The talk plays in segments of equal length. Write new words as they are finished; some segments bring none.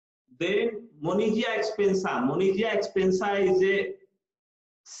Then Monigia expensa. Monigia expensa is a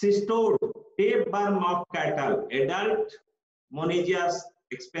cystode tapeworm of cattle. Adult Monigia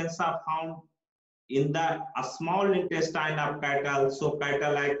expensa found in the small intestine of cattle. So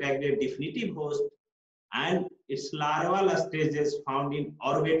cattle act as a definitive host, and its larval stages found in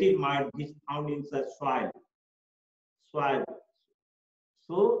orvated mud, which found in the soil.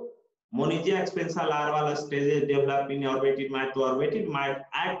 So Monigia expensa larval stages develop in orvated mud. To orvated mud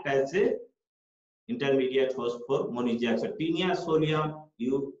act as a intermediate host for Monigia. So Taenia solium,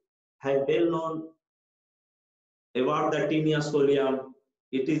 you have well known about the Taenia solium.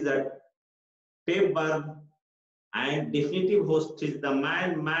 It is a tapeworm, and definitive host is the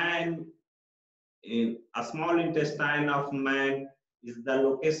man. In a small intestine of man is the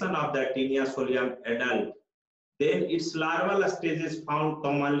location of the Taenia solium adult. Then its larval stages found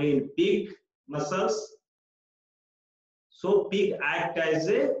commonly in pig muscles. So pig act as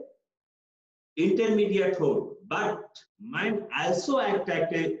a intermediate host, but man also act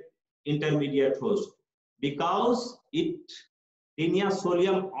as a intermediate host because it Taenia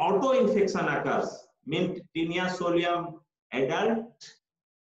solium auto-infection occurs. Means Taenia solium adult,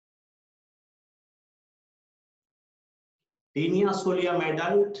 Taenia solium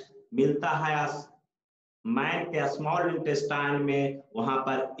adult मिलता है man के small intestine में, वहां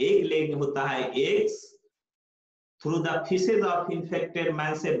पर egg leg होता है, eggs through the faeces of infected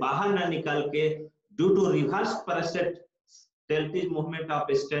man से बाहर न निकल के due to reverse peristaltic movement of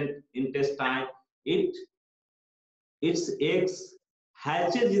intestine its eggs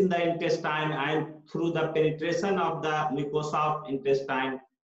hatches in the intestine, and through the penetration of the mucosa of intestine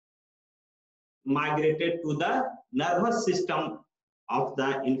migrated to the nervous system of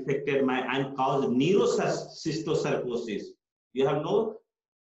the infected man and cause neurocystocercosis. You have no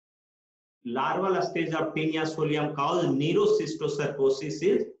larval stage of Taenia solium cause neurocystocercosis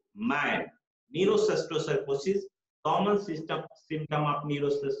is man. Neurocystocercosis, common symptom of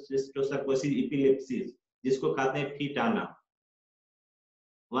neurocystocercosis epilepsy, जिसको कहते हैं feet आना.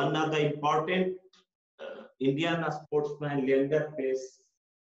 One of the important Indian sportsman Leander Pace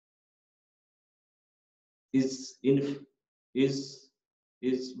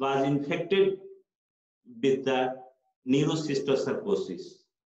was infected with the neurocystocercosis.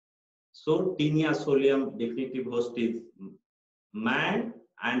 So Taenia solium definitive host is man,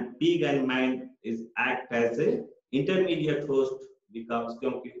 and pig and man is act as a intermediate host because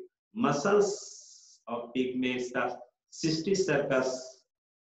क्योंकि muscles of pig में इसका cysticercus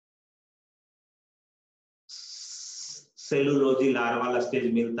सेलुलोजी larval stage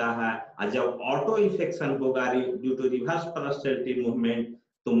मिलता है, और जब auto infection होगा due to reverse peristaltic movement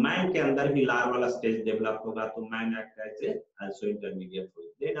तो man के अंदर भी लार्वल स्टेज डेवलप होगा, तो man act as a also intermediate host.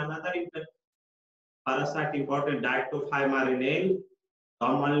 Then another parasite important Dictophymarinale,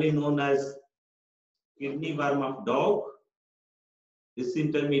 commonly known as kidney worm of dog. This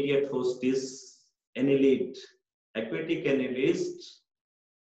intermediate host is annelid, aquatic annelist,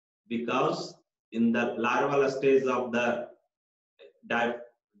 because in the larval stage of the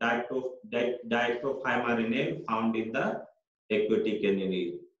Dictophymarinale found in the aquatic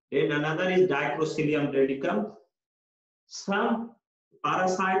annelid. Then another is Dicrocilium radicum. Some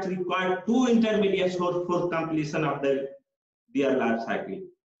parasites require two intermediate hosts for completion of their life cycle.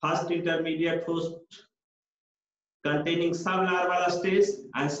 First intermediate host containing sublarval stage,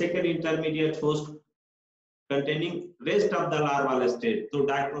 and second intermediate host containing rest of the larval stage. So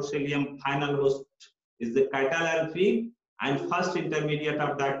Dicrocilium final host is the cattle and pig, and first intermediate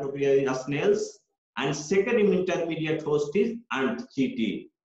of Dicrocilium is snails, and second intermediate host is ant, चींटी.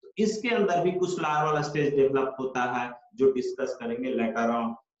 इसके अंदर भी कुछ larval stage develop होता है जो discuss करेंगे later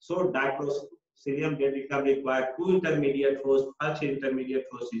on. So Dicrocilium radicum require two intermediate hosts. First intermediate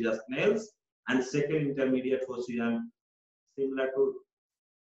host is snails, and second intermediate host is similar to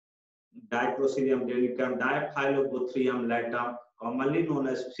Dicrocilium radicum, Diphyllobothrium latum, commonly known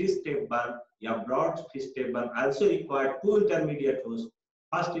as fish tapeworm या broad fish tapeworm, also require two intermediate hosts.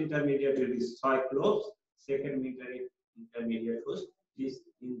 First intermediate is Cyclops, second intermediate host is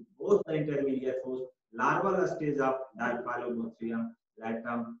in both the intermediate hosts. Larval stage of Diphyllobothrium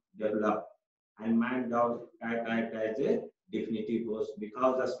latum develop, and man, dog, cat act as a definitive host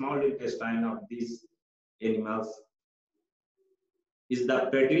because the small intestine of these animals is the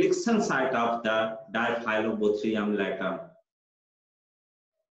predilection site of the Diphyllobothrium latum.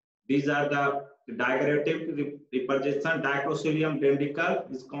 These are the diagratic representation. Dicrocilium dendrical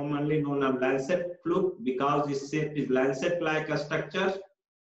is commonly known as lancet fluke because its shape is lancet-like structure.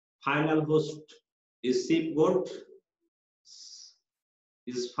 Final host is sheep goat,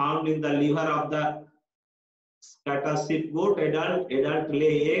 is found in the liver of the cattle, sheep, goat, adult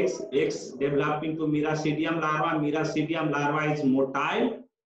lay eggs develop into miracidium larva is motile.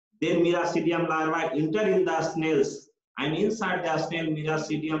 Then miracidium larva enter in the snails, and inside the snail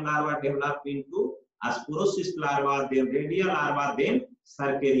miracidium larva develop into asporocyst larva, then radial larva, then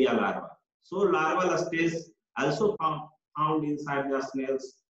cercaria larva. So larval stage also found inside the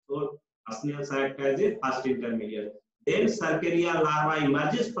snails. So snails act as a first intermediate. Then cercaria larva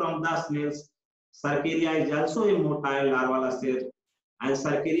emerges from the snails. Cercaria is also a motile larval stage, and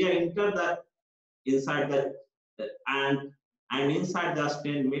cercaria enter the inside the and inside the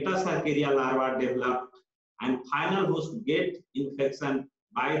snail metacercaria larva develop, and final host get infection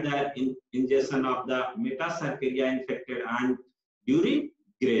by the ingestion of the metacercaria infected ant during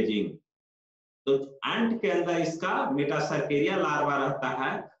grazing. तो एंट के अंदर इसका metacercaria larva रहता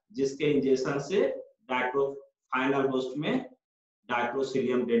है, जिसके injection से final host में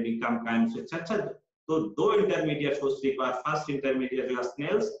डाइक्रोसिलियम डेंडिकम का इन्फेक्शन। तो दो intermediate host require, first intermediate is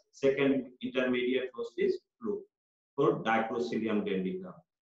Snell's, second intermediate host is flu for डाइक्रोसिलियम डेंडिकम।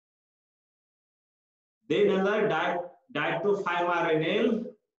 Then another diptofimarinyl,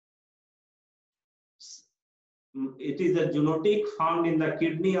 it is a zoonotic found in the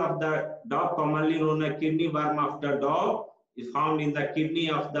kidney of the dog, commonly known as kidney worm of the dog, is found in the kidney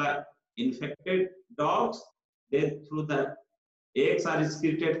of the infected dogs. Then through the eggs are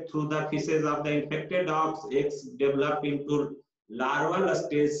excreted through the feces of the infected dogs. Eggs develop into larval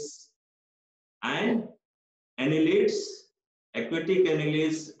stage, and annelids, aquatic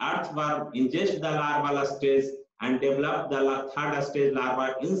annelids, earthworm ingest the larval stage and develop the third stage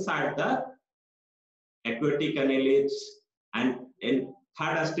larva inside the aquatic annelids, and in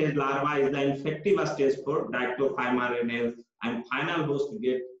third stage larva is the infective stage for diptofimarinyl, and final host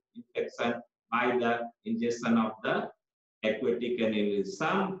get infection by the ingestion of the aquatic annelids.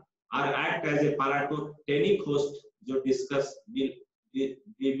 Some are act as a paratogenic host, we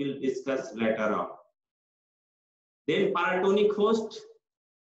will discuss later on. Then paratonic host,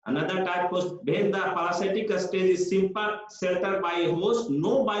 another type host. When the parasitic stage is simple sheltered by a host,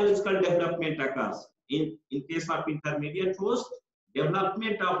 no biological development occurs. In case of intermediate host,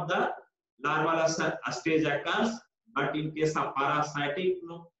 development of the larval stage occurs, but in case of parasitic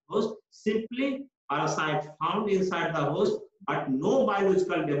host, simply parasite found inside the host, but no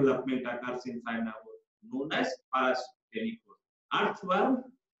biological development occurs inside the host, known as parasitonic host. Earthworm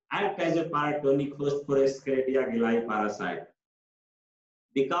act as a paratonic host for Escherichia coli parasite,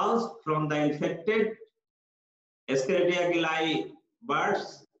 because from the infected Escherichia coli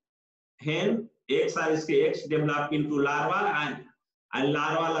birds, hen eggs develop into larva, and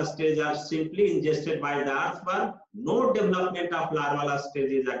larval stage are simply ingested by the earthworm. No development of larval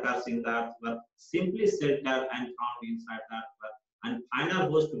stages occurs in the earthworm, simply sheltered and found inside the earthworm, and final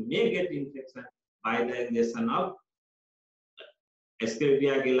host may get infection by the ingestion of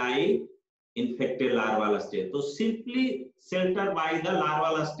Escherichia coli infected larval stage. So simply sheltered by the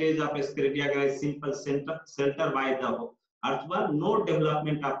larval stage of Escherichia coli, simple shelter by the earthworm, no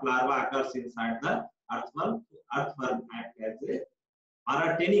development of larva occurs inside the earthworm. Earthworm act as a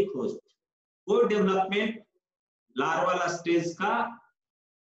paratonic host. कोई development larval stage का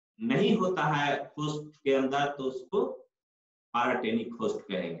नहीं होता है host के अंदर, तो उसको पाराटेनिक host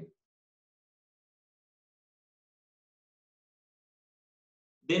कहेंगे।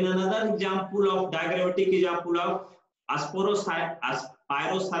 Then another example of diagrammatic example of Spirosarca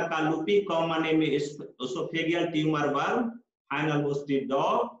common name is esophageal tumor worm, final host is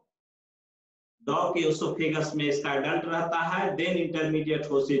dog. Dog के ओसोफेगस में इसका अडल्ट रहता है। देन इंटरमीडिएट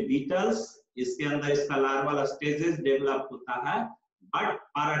होस्ट बीटल्स, इसके अंदर इसका लार्वल स्टेजेस डेवलप होता है, but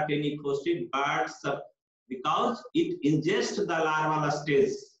पाराटेनिक host birds because it ingest the larval stage,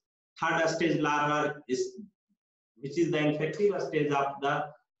 third stage larva is which is the infective stage of the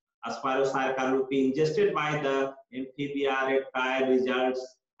Spirosarca lupi ingested by the amphibia reptile results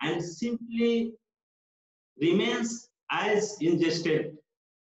and simply remains as ingested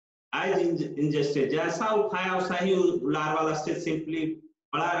जैसा उठाया वैसा ही larval stage simply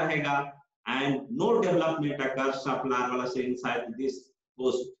पड़ा रहेगा, and no development occurs of larval stage inside this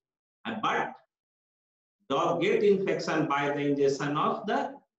host, but dog get infection by the ingestion of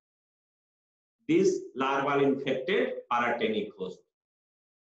this larval infected paratenic host.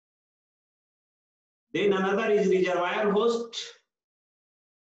 Then another is reservoir host.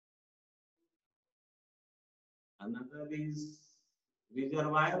 Another is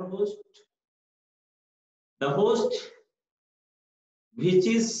reservoir host, the host which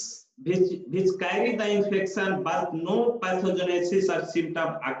carry the infection but no pathogenesis or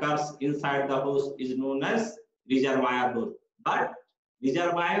symptom occurs inside the host is known as reservoir host. But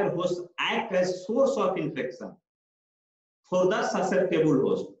reservoir host act as source of infection. For the susceptible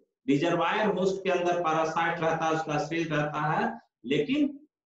host. Reservoir host के अंदर parasite रहता है, उसका stage रहता है, लेकिन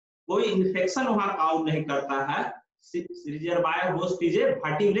कोई infection वहां काउंट नहीं करता है। Reservoir host is a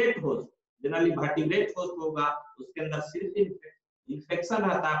vertebrate host, generally vertebrate host होगा, उसके अंदर सिर्फ इन्फेक्शन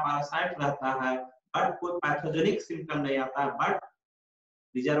रहता है, पैरासाइट रहता है, बट कोई पैथोजेनिक सिम्टम नहीं आता है। But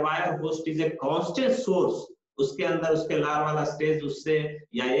reservoir host is a constant source, उसके अंदर उसके लार वाला स्टेज उससे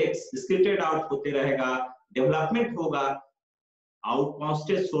या एक स्किल्टेड आउट होते रहेगा, डेवलपमेंट होगा, out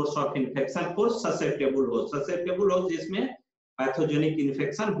constant source of infection for susceptible host. Susceptible host जिसमें पैथोजेनिक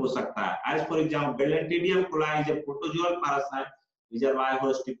इन्फेक्शन हो सकता है। As for example बेलेंटिडियम coli is a protozoal parasite reservoir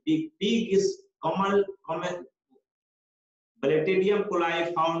host. pig is common Belantidium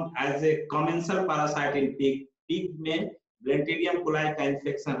coli found as a commensal parasite in pig. Pig में Belantidium coli का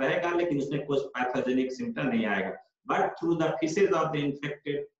infection रहेगा, लेकिन उसमें कुछ पैथोजेनिक सिम्टम नहीं आएगा। But through the faeces of the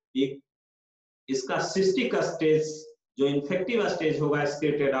infected pig, इसका cystic stage जो इन्फेक्टिव स्टेज होगा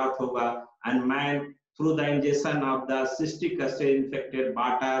स्केटेड आउट होगा, and man through the injection of the cystic stage infected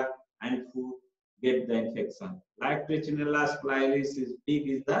water and food get the infection. Like Trichinella spiralis, pig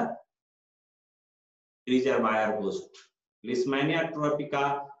is the reservoir host. Leishmania tropica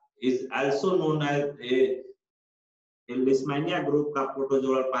is also known as a Leishmania group का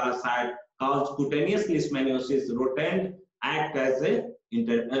protozoal parasite cause cutaneous leishmaniosis. Rodent act as a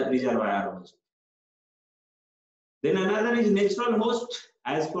reservoir host. Then another is natural host.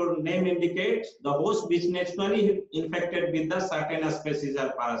 As for name indicates, the host which naturally infected with the certain species or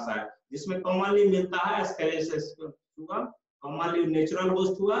parasite. जिसमें commonly मिलता है स्केलेसिस हुआ, commonly natural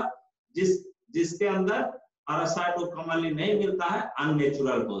host हुआ, जिसके अंदर parasite को commonly नहीं मिलता है,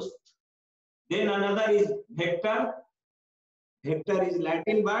 unnatural host. Then another is vector. Vector is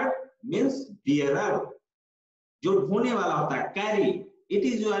Latin word means bearer, जो ढोने वाला होता है, carry. It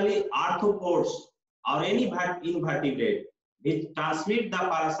is usually arthropods और any invertebrate which transmit the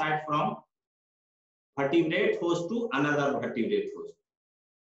parasite from vertebrate host to another vertebrate host.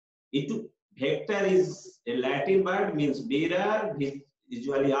 Vector is a Latin word means bearer,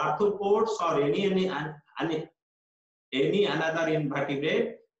 usually arthropods or any another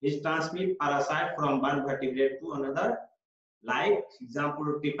invertebrate which transmit parasite from one vertebrate to another. Like example,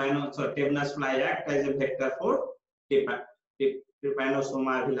 Trypanosoma fly act as a vector for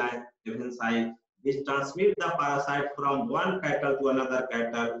Trypanosoma villae, which transmit the parasite from one cattle to another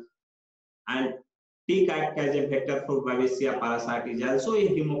cattle, and tick act as a vector for BVC parasite is also a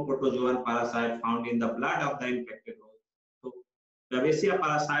hemoprotozoan parasite found in the blood of the infected host. So BVC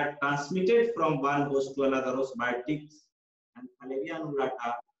parasite transmitted from one host to another host by ticks, and Malaria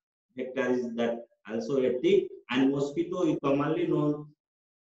annulata vector is that also a tick, and mosquito is commonly known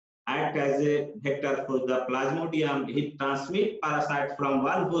act as a vector for the Plasmodium. It transmit parasite from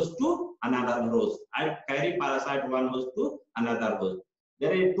one host to another host and carry parasite one host to another host.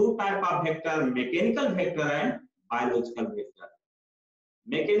 There are two types of vector: mechanical vector and biological vector.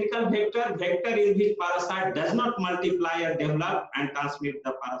 Mechanical vector, vector in which parasite does not multiply or develop and transmit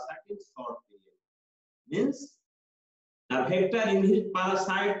the parasite in short period. Means the vector in which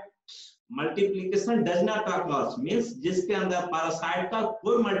parasite multiplication does not occur, means जिसके अंदर parasite का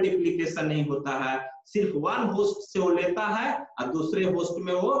कोई multiplication नहीं होता है, सिर्फ one host से वो लेता है और दूसरे होस्ट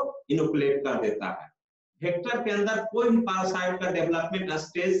में वो इनोकुलेट कर देता है। वेक्टर के अंदर कोई भी पैरासाइट का डेवलपमेंट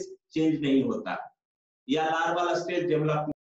स्टेज चेंज नहीं होता, या लार्वल स्टेज डेवलप